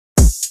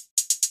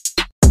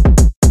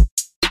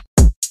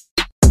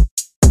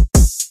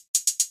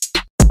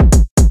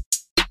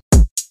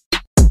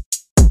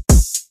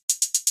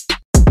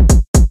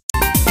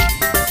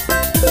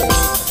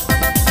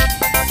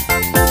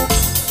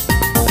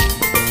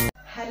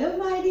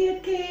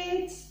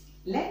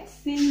let's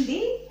sing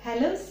the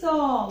hello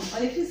song.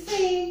 Or if you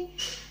sing,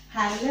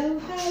 hello,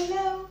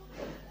 hello,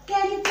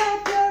 can you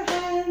clap your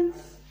hands?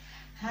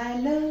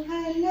 Hello,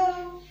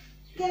 hello,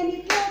 can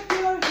you clap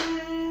your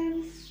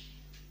hands?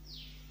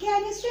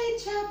 Can you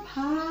stretch up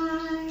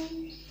high?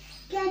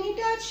 Can you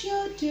touch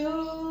your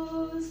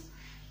toes?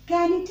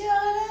 Can you turn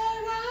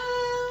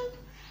around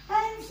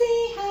and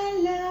say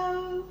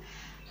hello?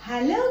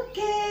 Hello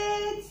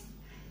kids!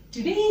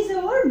 Today is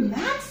our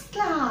maths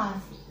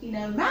class. In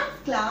our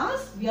maths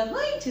class, we are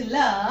going to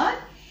learn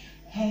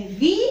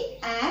heavy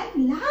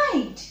and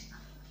light.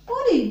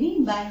 What do you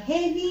mean by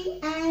heavy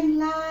and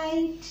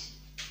light?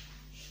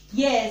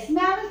 Yes,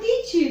 Ma'am will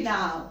teach you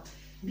now.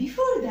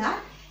 Before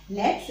that,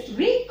 let's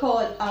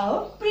recall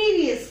our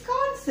previous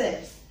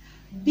concepts.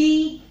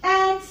 Big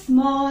and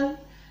small,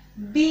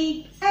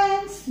 big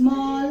and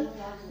small,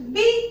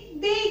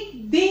 big,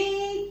 big,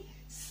 big,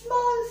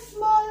 small,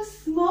 small,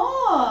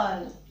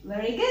 small.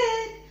 Very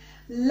good.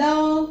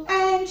 Long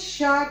and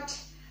short,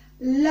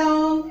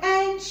 long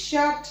and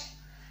short,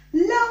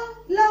 long,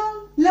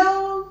 long,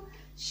 long,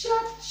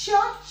 short,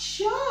 short,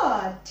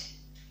 short.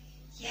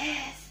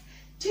 Yes,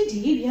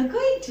 today we are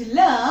going to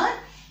learn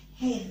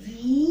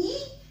heavy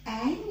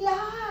and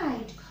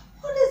light.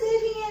 What is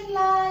heavy and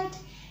light?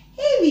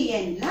 Heavy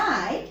and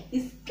light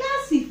is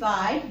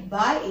classified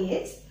by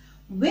its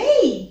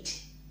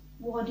weight.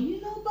 What do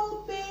you know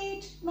about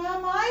weight?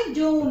 Ma'am, I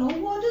don't know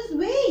what is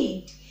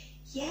weight.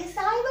 Yes,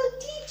 I will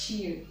teach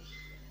you.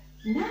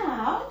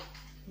 Now,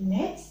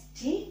 let's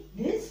take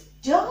this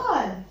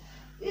doll.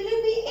 Will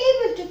you be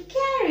able to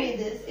carry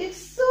this? It's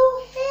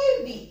so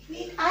heavy.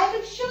 Wait, I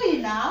will show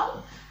you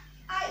now.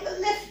 I will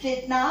lift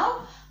it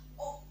now.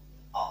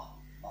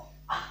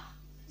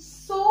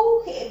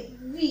 So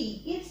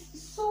heavy.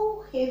 It's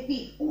so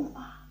heavy.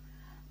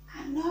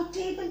 I'm not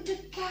able to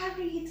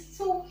carry it. It's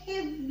so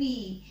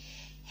heavy.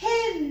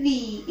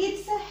 Heavy.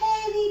 It's a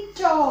heavy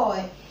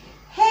toy.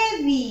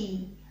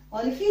 Heavy.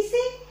 All of you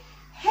say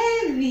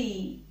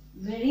heavy.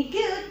 Very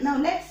good. Now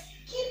let's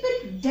keep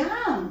it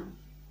down.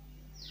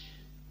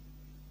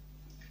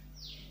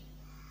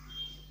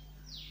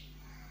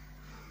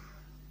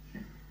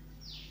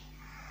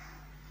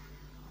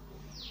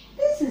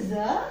 This is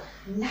a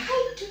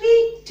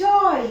lightweight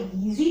toy,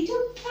 easy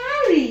to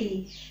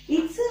carry.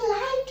 It's a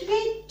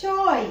lightweight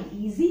toy,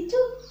 easy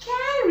to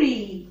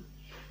carry.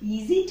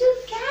 Easy to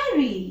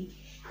carry.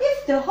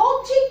 If the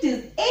object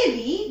is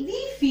heavy,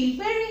 we feel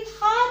very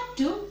hard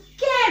to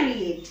carry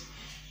it.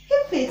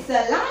 If it's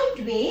a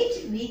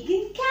lightweight, we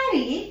can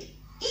carry it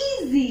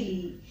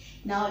easily.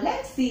 Now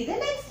let's see the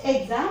next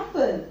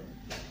example.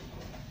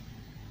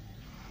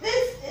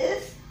 This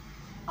is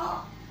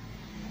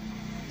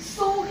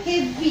so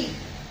heavy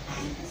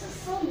and this is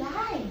so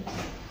light.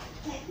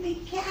 Let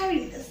me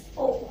carry this.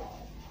 Oh,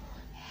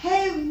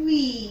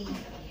 heavy.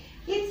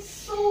 It's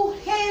so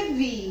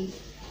heavy.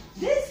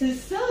 This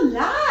is so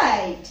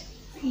light.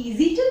 It's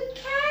easy to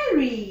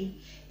carry.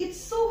 It's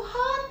so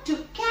hard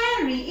to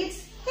carry.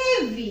 It's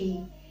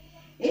heavy.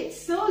 It's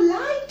so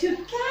light to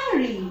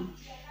carry.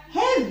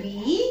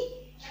 Heavy,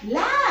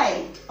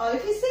 light. Or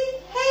if you say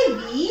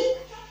heavy,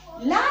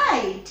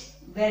 light.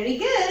 Very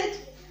good.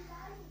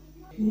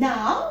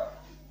 Now,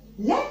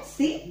 let's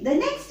see the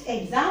next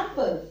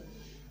example.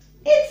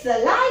 It's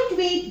a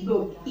lightweight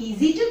book.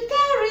 Easy to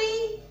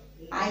carry.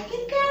 I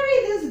can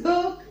carry this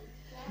book.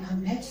 Now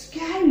let's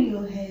carry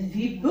a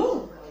heavy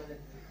book.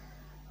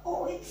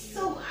 Oh, it's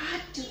so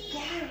hard to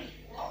carry.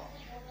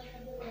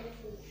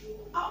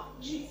 Oh,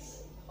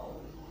 jeez.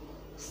 Oh,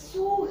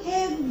 so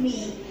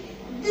heavy.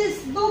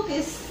 This book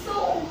is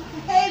so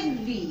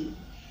heavy.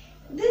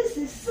 This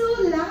is so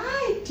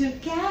light to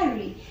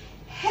carry.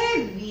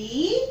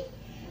 Heavy,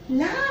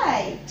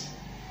 light.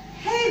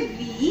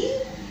 Heavy,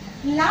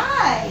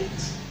 light.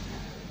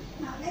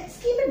 Now let's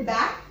keep it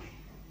back.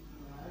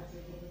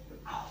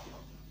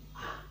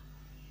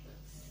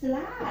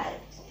 Slide.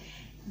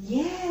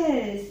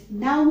 Yes.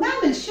 Now Ma'am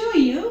will show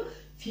you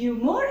few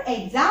more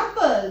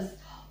examples.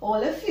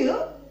 All of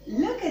you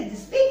look at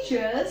these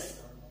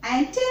pictures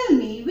and tell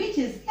me which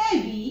is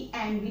heavy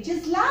and which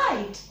is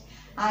light.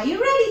 Are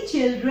you ready,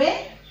 children?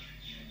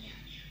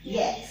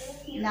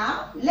 Yes.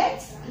 Now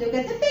let's look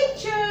at the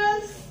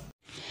pictures.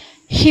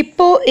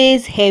 Hippo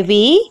is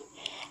heavy,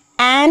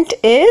 ant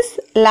is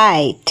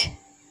light.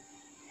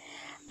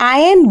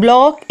 Iron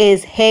block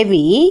is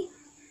heavy,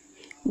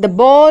 the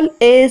ball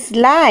is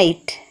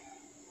light.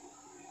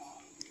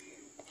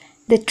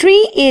 The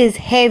tree is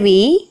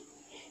heavy,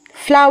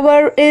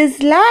 flower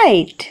is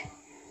light.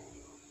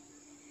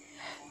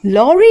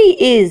 Lorry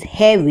is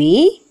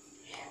heavy,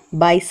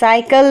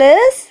 bicycle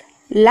is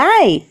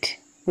light.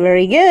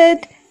 Very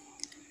good.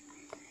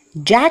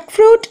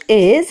 Jackfruit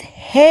is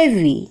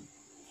heavy.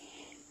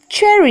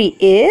 Cherry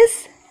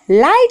is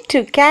light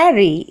to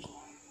carry.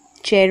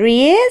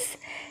 Cherry is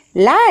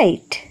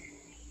light.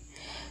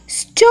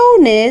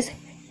 Stone is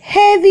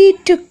heavy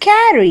to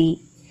carry.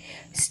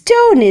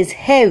 Stone is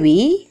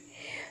heavy.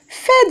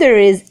 Feather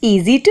is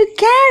easy to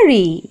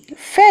carry.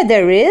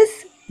 Feather is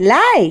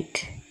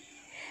light.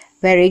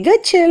 Very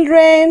good,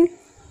 children.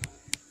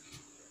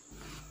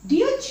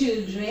 Dear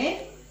children,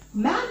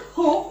 ma'am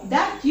hope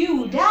that you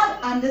would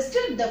have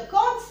understood the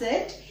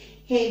concept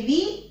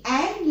heavy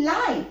and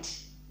light.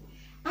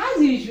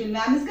 As usual,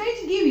 ma'am is going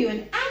to give you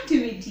an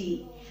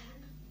activity.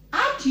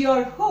 At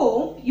your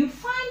home, you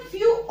find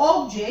few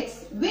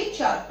objects which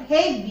are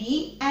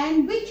heavy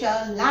and which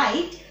are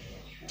light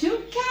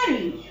to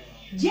carry.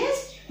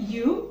 Just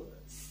you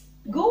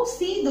go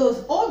see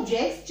those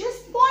objects,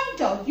 just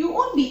point out. You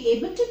won't be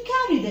able to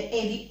carry the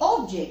heavy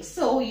objects.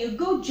 So you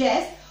go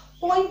just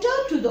point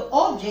out to the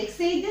object,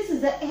 say this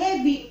is a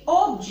heavy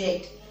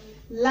object,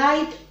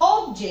 light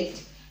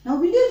object. Now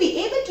will you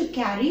be able to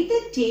carry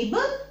the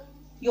table,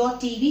 your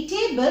TV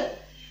table?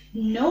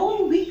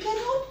 No, we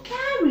cannot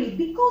carry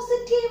because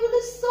the table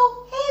is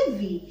so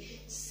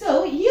heavy.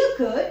 So you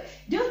could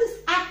do this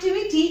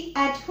activity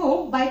at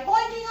home by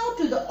pointing out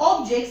to the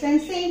objects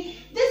and saying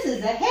this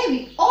is a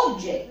heavy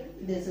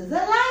object, this is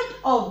a light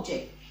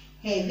object.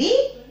 Heavy,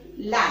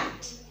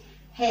 light.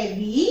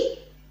 Heavy,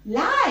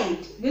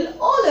 light. Will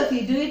all of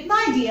you do it,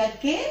 my dear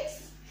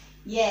kids?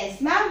 Yes,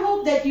 ma'am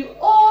hope that you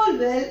all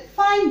will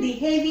find the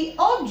heavy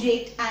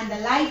object and the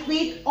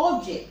lightweight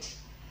object.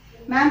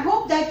 Ma'am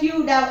hope that you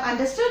would have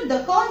understood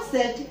the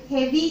concept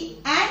heavy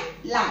and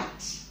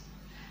light.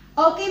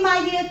 Okay,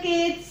 my dear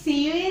kids,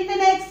 see you in the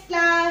next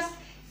class.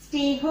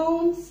 Stay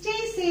home,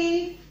 stay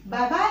safe.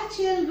 Bye-bye,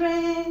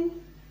 children.